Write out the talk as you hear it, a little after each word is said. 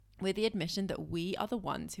with the admission that we are the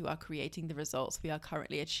ones who are creating the results we are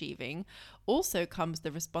currently achieving, also comes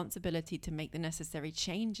the responsibility to make the necessary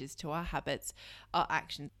changes to our habits, our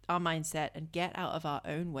actions, our mindset, and get out of our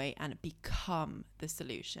own way and become the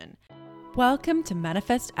solution. Welcome to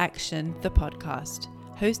Manifest Action, the podcast,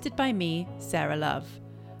 hosted by me, Sarah Love.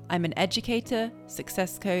 I'm an educator,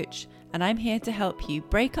 success coach, and I'm here to help you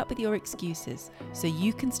break up with your excuses so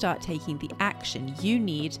you can start taking the action you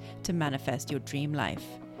need to manifest your dream life.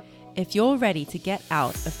 If you're ready to get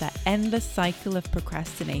out of that endless cycle of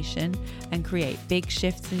procrastination and create big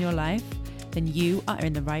shifts in your life, then you are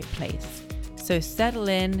in the right place. So settle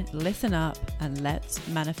in, listen up, and let's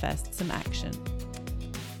manifest some action.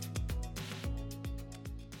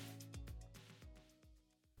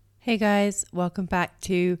 Hey guys, welcome back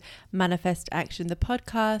to Manifest Action, the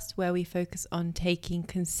podcast where we focus on taking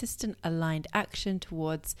consistent, aligned action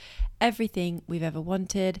towards everything we've ever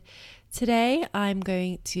wanted. Today, I'm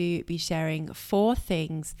going to be sharing 4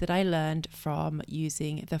 things that I learned from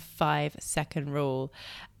using the 5-second rule.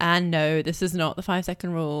 And no, this is not the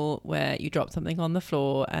 5-second rule where you drop something on the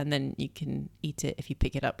floor and then you can eat it if you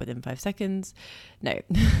pick it up within 5 seconds. No,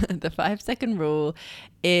 the 5-second rule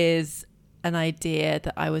is an idea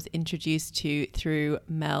that I was introduced to through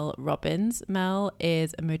Mel Robbins. Mel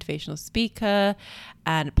is a motivational speaker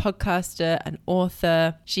and podcaster and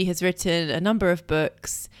author. She has written a number of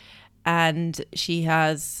books and she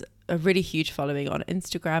has a really huge following on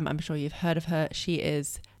Instagram. I'm sure you've heard of her. She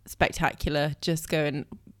is spectacular. Just go and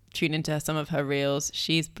tune into some of her reels.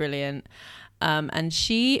 She's brilliant. And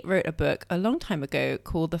she wrote a book a long time ago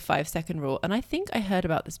called The 5-Second Rule. And I think I heard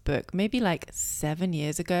about this book maybe like 7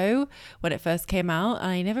 years ago when it first came out.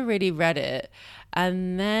 I never really read it.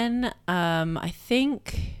 And then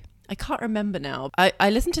I can't remember now. I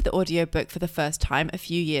listened to the audiobook for the first time a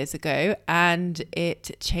few years ago and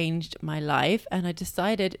it changed my life. And I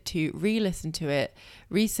decided to re-listen to it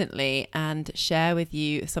recently and share with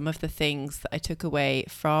you some of the things that I took away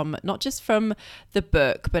from, not just from the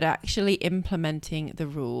book, but actually implementing the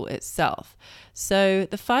rule itself. So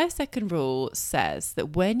the 5-second rule says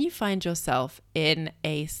that when you find yourself in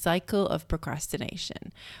a cycle of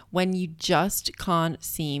procrastination, when you just can't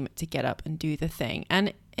seem to get up and do the thing,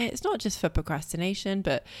 and it's not just for procrastination,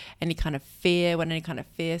 but any kind of fear, when any kind of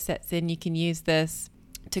fear sets in, you can use this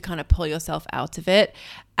to kind of pull yourself out of it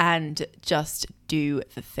and just do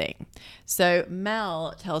the thing. So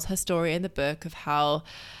Mel tells her story in the book of how,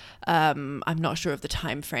 I'm not sure of the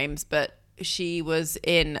time frames, but she was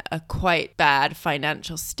in a quite bad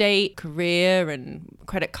financial state, career and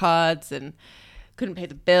credit cards, and couldn't pay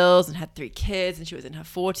the bills and had 3 kids, and she was in her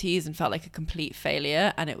 40s and felt like a complete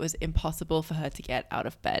failure, and it was impossible for her to get out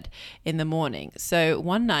of bed in the morning. So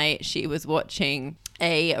one night she was watching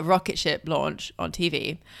a rocket ship launch on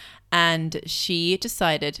TV and she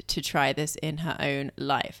decided to try this in her own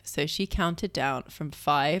life. So she counted down from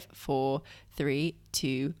 5, 4, 3,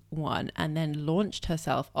 2, 1, and then launched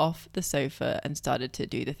herself off the sofa and started to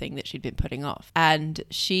do the thing that she'd been putting off. And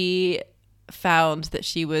she found that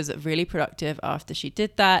she was really productive after she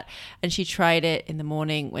did that, and she tried it in the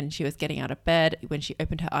morning when she was getting out of bed. When she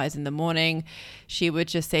opened her eyes in the morning, she would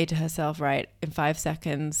just say to herself, right, in 5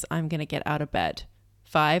 seconds I'm gonna get out of bed.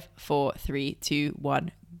 5, 4, 3, 2,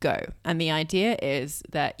 1, go. And the idea is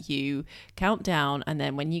that you count down, and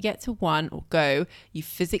then when you get to 1 or go, you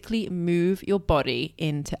physically move your body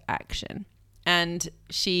into action. And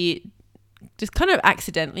she just kind of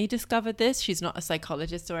accidentally discovered this. She's not a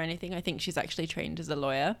psychologist or anything. I think she's actually trained as a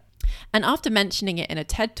lawyer. And after mentioning it in a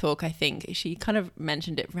TED talk, I think she kind of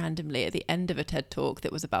mentioned it randomly at the end of a TED talk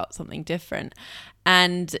that was about something different.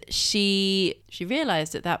 And she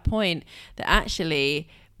realized at that point that actually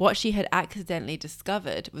what she had accidentally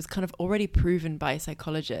discovered was kind of already proven by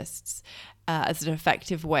psychologists as an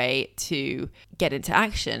effective way to get into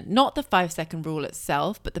action. Not the 5-second rule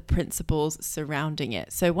itself, but the principles surrounding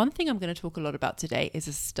it. So one thing I'm going to talk a lot about today is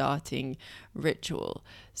a starting ritual.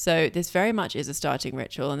 So this very much is a starting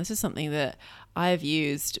ritual. And this is something that I've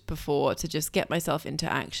used before to just get myself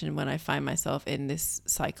into action when I find myself in this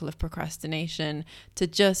cycle of procrastination, to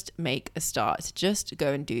just make a start, to just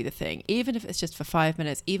go and do the thing. Even if it's just for 5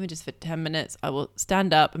 minutes, even just for 10 minutes, I will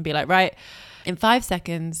stand up and be like, right, in 5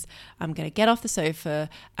 seconds, I'm going to get off the sofa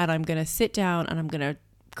and I'm going to sit down and I'm going to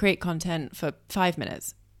create content for 5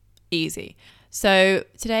 minutes. Easy. So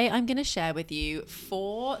today I'm going to share with you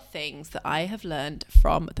 4 things that I have learned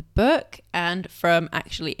from the book and from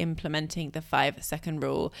actually implementing the 5-second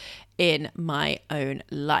rule in my own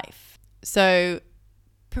life. So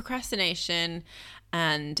procrastination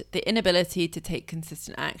and the inability to take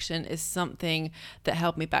consistent action is something that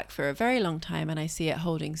held me back for a very long time, and I see it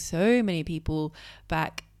holding so many people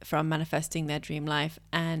back from manifesting their dream life.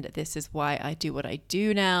 And this is why I do what I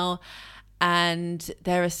do now. And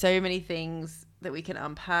there are so many things that we can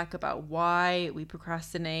unpack about why we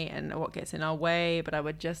procrastinate and what gets in our way. But I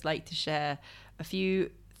would just like to share a few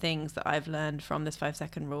things that I've learned from this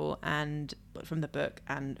 5-second rule and from the book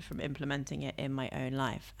and from implementing it in my own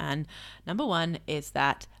life. And number one is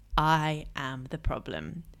that I am the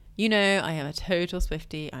problem. You know, I am a total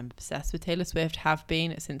Swiftie. I'm obsessed with Taylor Swift, have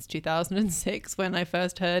been since 2006 when I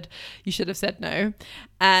first heard You Should Have Said No.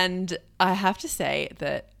 And I have to say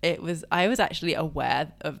that I was actually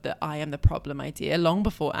aware of the I am the problem idea long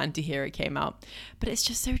before Anti-Hero came out. But it's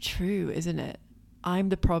just so true, isn't it? I'm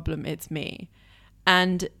the problem, it's me.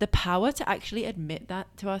 And the power to actually admit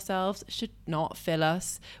that to ourselves should not fill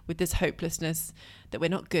us with this hopelessness that we're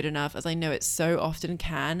not good enough, as I know it so often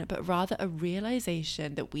can, but rather a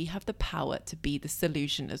realization that we have the power to be the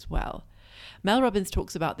solution as well. Mel Robbins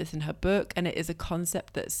talks about this in her book, and it is a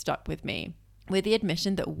concept that stuck with me. With the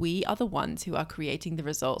admission that we are the ones who are creating the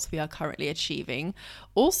results we are currently achieving,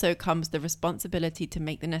 also comes the responsibility to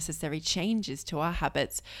make the necessary changes to our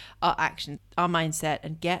habits, our actions, our mindset,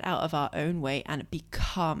 and get out of our own way and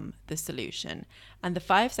become the solution. And the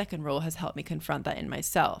 5-second rule has helped me confront that in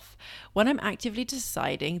myself. When I'm actively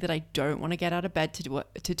deciding that I don't want to get out of bed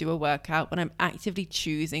to do a workout, when I'm actively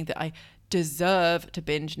choosing that I deserve to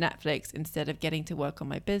binge Netflix instead of getting to work on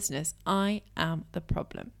my business, I am the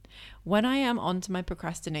problem. When I am onto my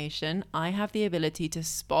procrastination, I have the ability to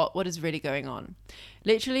spot what is really going on.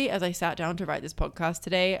 Literally, as I sat down to write this podcast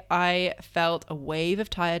today, I felt a wave of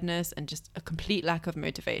tiredness and just a complete lack of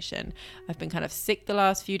motivation. I've been kind of sick the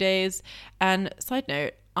last few days. And side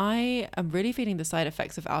note, I am really feeling the side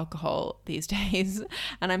effects of alcohol these days,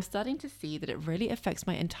 and I'm starting to see that it really affects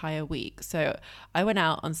my entire week. So I went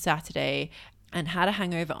out on Saturday and had a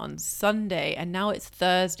hangover on Sunday, and now it's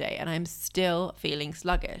Thursday and I'm still feeling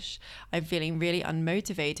sluggish. I'm feeling really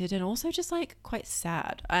unmotivated and also just like quite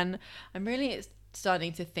sad. And I'm really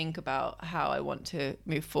starting to think about how I want to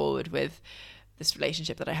move forward with this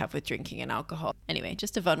relationship that I have with drinking and alcohol. Anyway,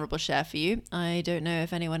 just a vulnerable share for you. I don't know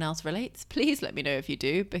if anyone else relates. Please let me know if you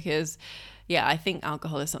do, because yeah, I think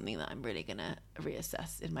alcohol is something that I'm really gonna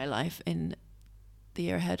reassess in my life in the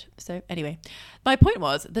year ahead. So anyway, my point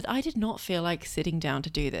was that I did not feel like sitting down to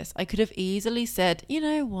do this. I could have easily said, you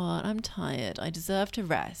know what, I'm tired, I deserve to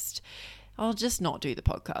rest, I'll just not do the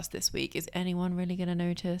podcast this week. Is anyone really going to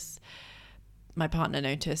notice? My partner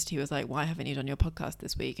noticed. He was like, why haven't you done your podcast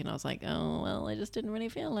this week? And I was like, oh, well, I just didn't really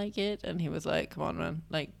feel like it. And he was like, come on, man,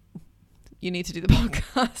 like, you need to do the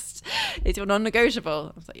podcast. It's your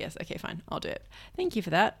non-negotiable. I was like, yes, okay, fine, I'll do it. Thank you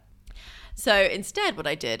for that. So instead, what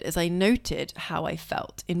I did is I noted how I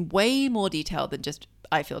felt in way more detail than just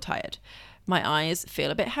I feel tired. My eyes feel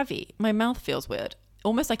a bit heavy. My mouth feels weird.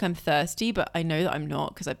 Almost like I'm thirsty, but I know that I'm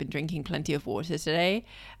not because I've been drinking plenty of water today.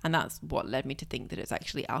 And that's what led me to think that it's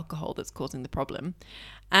actually alcohol that's causing the problem.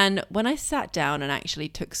 And when I sat down and actually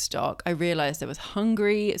took stock, I realized I was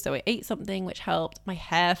hungry. So I ate something, which helped. My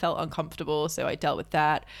hair felt uncomfortable, so I dealt with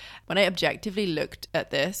that. When I objectively looked at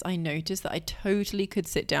this, I noticed that I totally could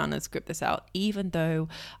sit down and script this out, even though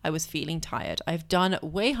I was feeling tired. I've done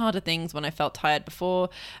way harder things when I felt tired before,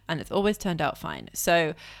 and it's always turned out fine.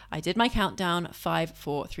 So I did my countdown, 5,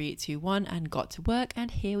 4, 3, 2, 1, and got to work,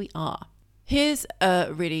 and here we are. Here's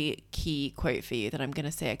a really key quote for you that I'm going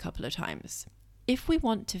to say a couple of times. If we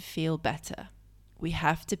want to feel better, we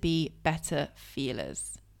have to be better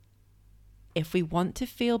feelers. If we want to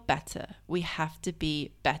feel better, we have to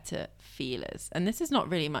be better feelers. And this is not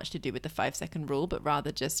really much to do with the 5-second rule, but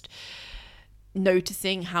rather just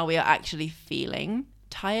noticing how we are actually feeling.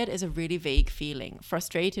 Tired is a really vague feeling.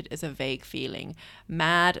 Frustrated is a vague feeling.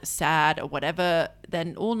 Mad, sad, or whatever,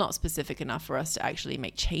 they're all not specific enough for us to actually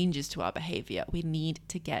make changes to our behavior. We need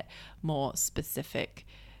to get more specific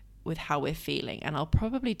with how we're feeling. And I'll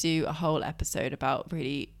probably do a whole episode about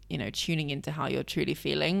really, tuning into how you're truly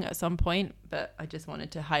feeling at some point. But I just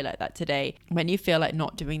wanted to highlight that today. When you feel like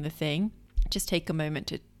not doing the thing, just take a moment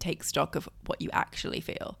to take stock of what you actually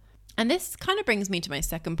feel. And this kind of brings me to my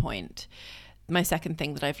second point. My second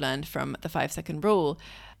thing that I've learned from the 5-second rule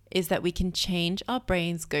is that we can change our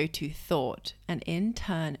brain's go-to thought and in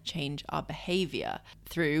turn change our behavior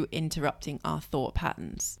through interrupting our thought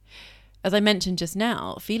patterns. As I mentioned just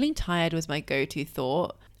now, feeling tired was my go-to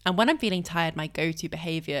thought. And when I'm feeling tired, my go-to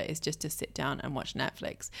behavior is just to sit down and watch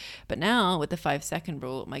Netflix. But now with the 5-second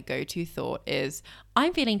rule, my go-to thought is,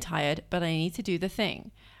 I'm feeling tired, but I need to do the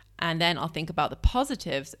thing. And then I'll think about the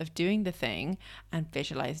positives of doing the thing and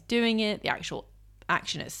visualize doing it, the actual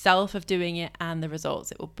action itself of doing it, and the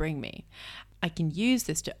results it will bring me. I can use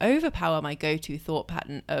this to overpower my go-to thought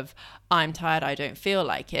pattern of I'm tired, I don't feel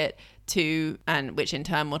like it, and which in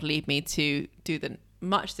turn would lead me to do the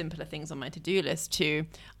much simpler things on my to-do list to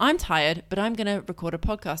I'm tired, but I'm going to record a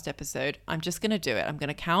podcast episode. I'm just going to do it. I'm going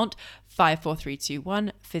to count 5, 4, 3, 2,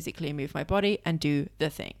 1, physically move my body and do the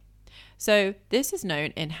thing. So this is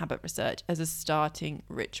known in habit research as a starting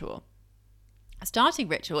ritual. A starting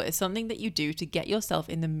ritual is something that you do to get yourself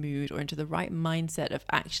in the mood or into the right mindset of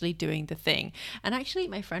actually doing the thing. And actually,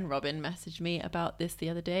 my friend Robin messaged me about this the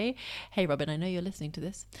other day. Hey, Robin, I know you're listening to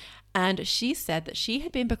this. And she said that she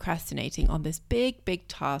had been procrastinating on this big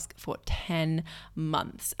task for 10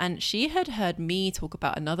 months. And she had heard me talk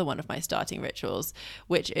about another one of my starting rituals,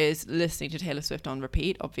 which is listening to Taylor Swift on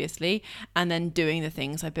repeat, obviously, and then doing the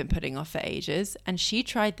things I've been putting off for ages. And she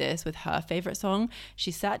tried this with her favorite song.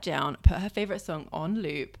 She sat down, put her favorite song on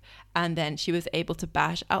loop, and then she was able to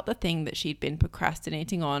bash out the thing that she'd been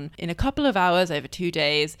procrastinating on in a couple of hours over 2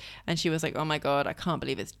 days. And she was like, oh my God, I can't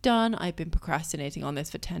believe it's done. I've been procrastinating on this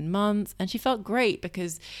for 10 months. And she felt great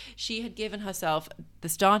because she had given herself the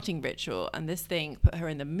starting ritual, and this thing put her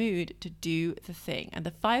in the mood to do the thing. And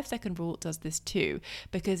the 5-second rule does this too,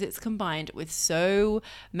 because it's combined with so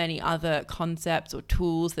many other concepts or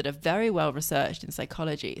tools that are very well researched in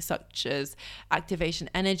psychology, such as activation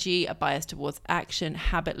energy, a bias towards action,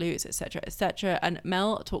 habit loops, etc. And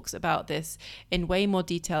Mel talks about this in way more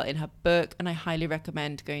detail in her book, and I highly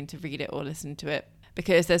recommend going to read it or listen to it,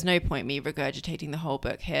 because there's no point me regurgitating the whole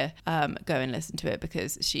book here. Go and listen to it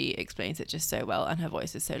because she explains it just so well, and her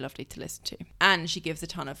voice is so lovely to listen to. And she gives a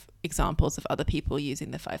ton of examples of other people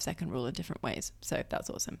using the 5-second rule in different ways. So that's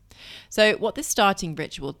awesome. So what this starting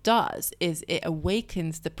ritual does is it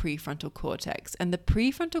awakens the prefrontal cortex, and the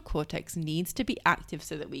prefrontal cortex needs to be active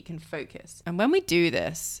so that we can focus. And when we do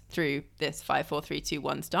this through this 5, 4, 3, 2,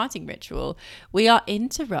 1 starting ritual, we are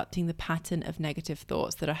interrupting the pattern of negative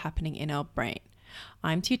thoughts that are happening in our brain.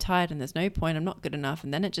 I'm too tired and there's no point, I'm not good enough,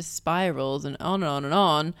 and then it just spirals and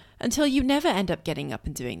on until you never end up getting up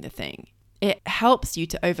and doing the thing. It helps you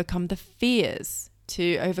to overcome the fears,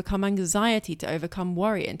 to overcome anxiety, to overcome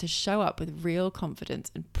worry, and to show up with real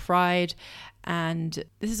confidence and pride. And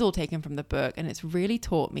this is all taken from the book, and it's really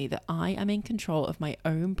taught me that I am in control of my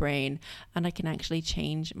own brain, and I can actually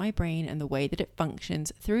change my brain and the way that it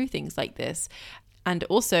functions through things like this. And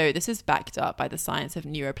also, this is backed up by the science of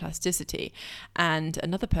neuroplasticity. And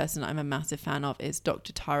another person I'm a massive fan of is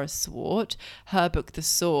Dr. Tara Swart. Her book, The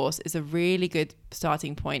Source, is a really good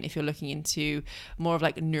starting point if you're looking into more of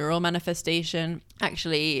like neural manifestation.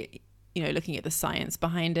 Actually, looking at the science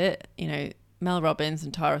behind it, Mel Robbins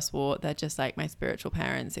and Tara Swart, they're just like my spiritual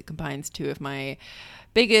parents. It combines two of my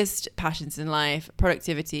biggest passions in life,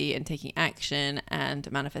 productivity and taking action,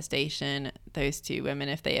 and manifestation. Those two women,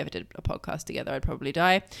 if they ever did a podcast together, I'd probably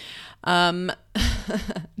die.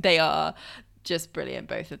 They are just brilliant,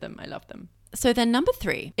 both of them. I love them. So then number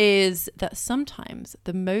 3 is that sometimes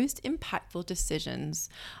the most impactful decisions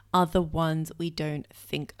are the ones we don't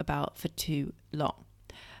think about for too long.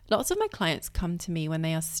 Lots of my clients come to me when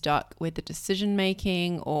they are stuck with the decision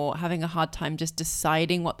making or having a hard time just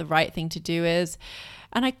deciding what the right thing to do is.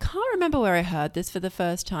 And I can't remember where I heard this for the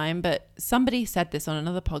first time, but somebody said this on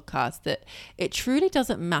another podcast, that it truly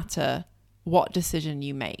doesn't matter what decision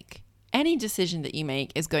you make. Any decision that you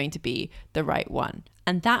make is going to be the right one.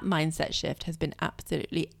 And that mindset shift has been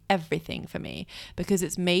absolutely everything for me, because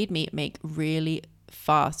it's made me make really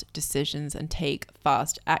fast decisions and take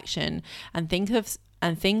fast action, and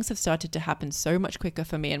things have started to happen so much quicker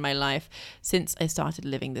for me in my life since I started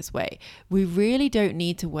living this way. We really don't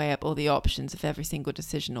need to weigh up all the options of every single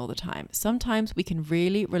decision all the time. Sometimes we can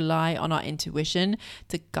really rely on our intuition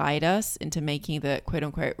to guide us into making the quote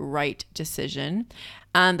unquote right decision.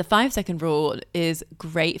 And the 5-second rule is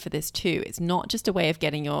great for this too. It's not just a way of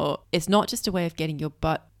getting your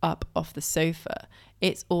butt up off the sofa.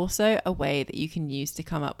 It's also a way that you can use to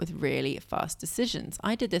come up with really fast decisions.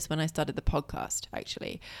 I did this when I started the podcast,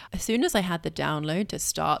 actually. As soon as I had the download to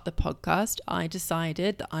start the podcast, I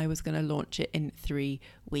decided that I was going to launch it in 3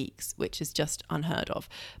 weeks, which is just unheard of.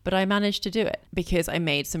 But I managed to do it because I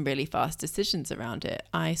made some really fast decisions around it.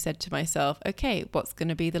 I said to myself, okay, what's going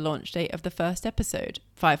to be the launch date of the first episode?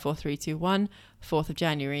 5, 4, 3, 2, 1, 4th of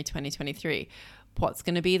January, 2023. What's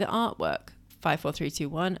going to be the artwork? 5, 4, 3, 2,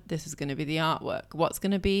 1. This is going to be the artwork. What's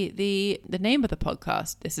going to be the name of the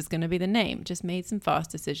podcast? This is going to be the name. Just made some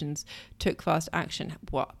fast decisions, took fast action.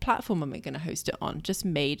 What platform am I going to host it on? Just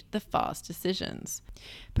made the fast decisions.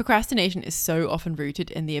 Procrastination is so often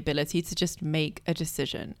rooted in the ability to just make a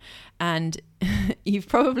decision. And you've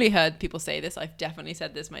probably heard people say this. I've definitely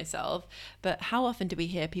said this myself. But how often do we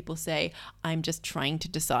hear people say, I'm just trying to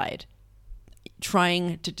decide?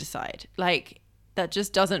 trying to decide. Like, that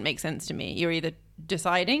just doesn't make sense to me. You're either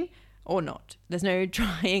deciding or not. There's no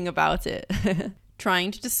trying about it.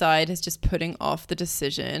 Trying to decide is just putting off the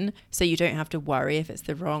decision so you don't have to worry if it's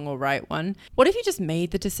the wrong or right one. What if you just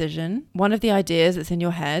made the decision? One of the ideas that's in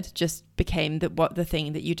your head just became the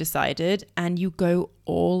thing that you decided, and you go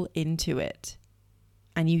all into it.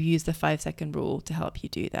 And you use the 5-second rule to help you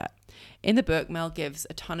do that. In the book, Mel gives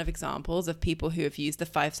a ton of examples of people who have used the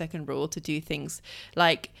 5-second rule to do things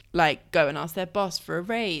like go and ask their boss for a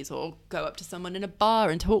raise, or go up to someone in a bar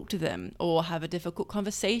and talk to them, or have a difficult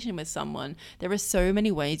conversation with someone. There are so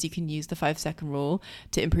many ways you can use the 5-second rule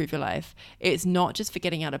to improve your life. It's not just for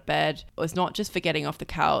getting out of bed, or it's not just for getting off the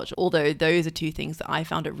couch, although those are two things that I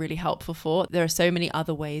found it really helpful for. There are so many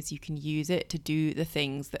other ways you can use it to do the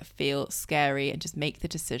things that feel scary and just make the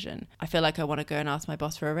decision. I feel like I want to go and ask my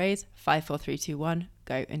boss for a raise. 5, 4, 3, 2, 1,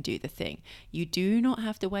 go and do the thing. You do not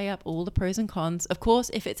have to weigh up all the pros and cons. Of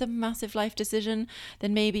course, if it's a massive life decision,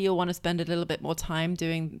 then maybe you'll want to spend a little bit more time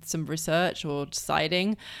doing some research or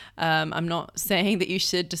deciding. I'm not saying that you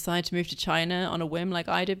should decide to move to China on a whim like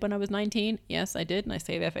I did when I was 19. Yes, I did, and I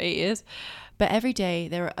stayed there for 8 years. But every day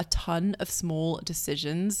there are a ton of small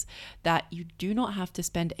decisions that you do not have to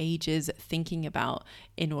spend ages thinking about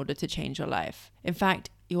in order to change your life. In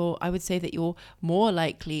fact, I would say that you're more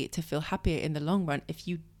likely to feel happier in the long run if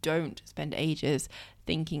you don't spend ages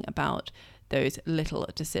thinking about those little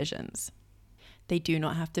decisions. They do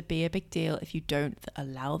not have to be a big deal if you don't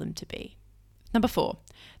allow them to be. Number 4,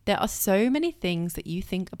 there are so many things that you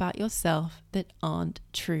think about yourself that aren't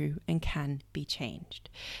true and can be changed.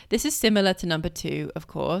 This is similar to number 2, of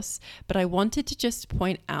course, but I wanted to just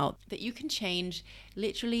point out that you can change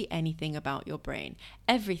literally anything about your brain,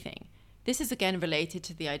 everything. This is again related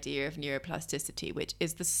to the idea of neuroplasticity, which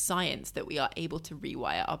is the science that we are able to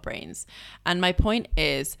rewire our brains. And my point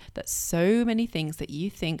is that so many things that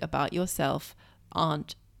you think about yourself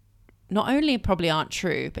not only probably aren't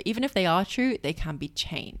true, but even if they are true, they can be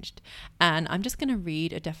changed. And I'm just going to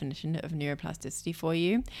read a definition of neuroplasticity for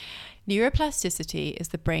you. Neuroplasticity is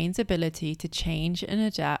the brain's ability to change and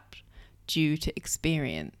adapt due to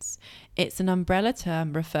experience. It's an umbrella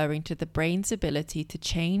term referring to the brain's ability to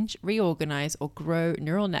change, reorganize, or grow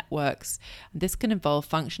neural networks. And this can involve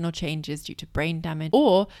functional changes due to brain damage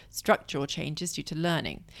or structural changes due to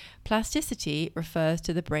learning. Plasticity refers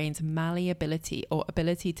to the brain's malleability or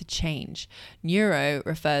ability to change. Neuro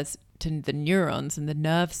refers to the neurons and the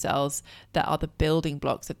nerve cells that are the building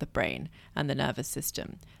blocks of the brain and the nervous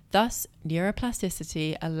system. Thus,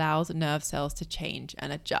 neuroplasticity allows nerve cells to change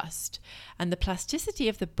and adjust. And the plasticity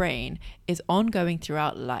of the brain is ongoing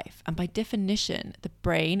throughout life. And by definition, the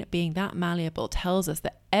brain, being that malleable, tells us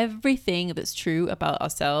that everything that's true about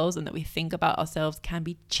ourselves and that we think about ourselves can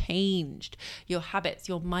be changed. Your habits,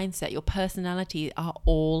 your mindset, your personality are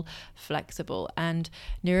all flexible. And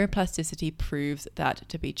neuroplasticity proves that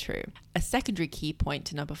to be true. A secondary key point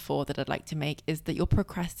to number 4 that I'd like to make is that your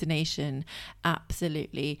procrastination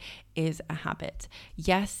absolutely is a habit.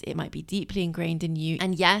 Yes, it might be deeply ingrained in you,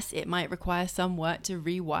 and yes, it might require some work to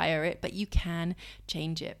rewire it, but you can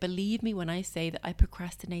change it. Believe me when I say that I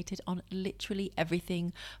procrastinated on literally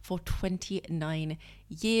everything for 29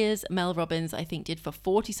 years. Mel Robbins, I think, did for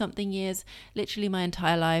 40 something years, literally my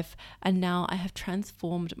entire life. And now I have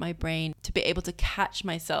transformed my brain to be able to catch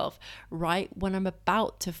myself right when I'm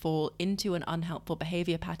about to fall into an unhelpful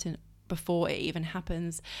behavior pattern before it even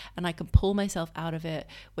happens, and I can pull myself out of it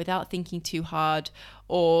without thinking too hard,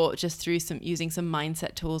 or just through using some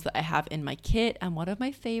mindset tools that I have in my kit. And one of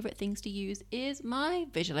my favorite things to use is my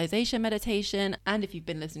visualization meditation. And if you've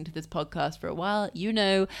been listening to this podcast for a while, you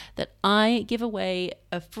know that I give away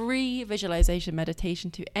a free visualization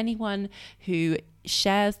meditation to anyone who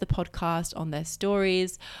shares the podcast on their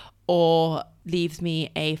stories or leaves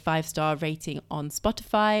me a 5-star rating on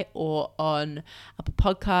Spotify or on Apple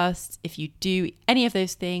Podcasts. If you do any of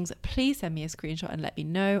those things, please send me a screenshot and let me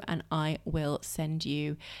know, and I will send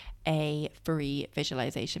you a free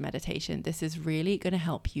visualization meditation. This is really going to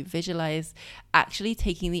help you visualize actually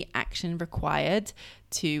taking the action required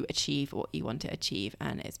to achieve what you want to achieve,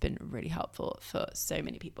 and it's been really helpful for so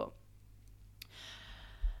many people.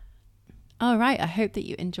 All right, I hope that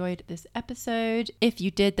you enjoyed this episode. If you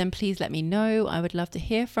did, then please let me know. I would love to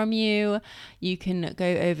hear from you. You can go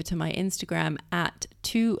over to my Instagram at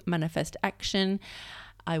 @2manifestaction.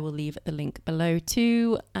 I will leave the link below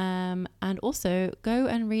too. And also go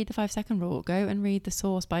and read the 5-second rule. Go and read The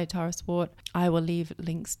Source by Tara Swart. I will leave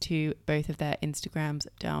links to both of their Instagrams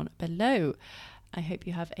down below. I hope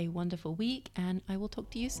you have a wonderful week, and I will talk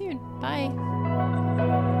to you soon.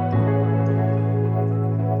 Bye.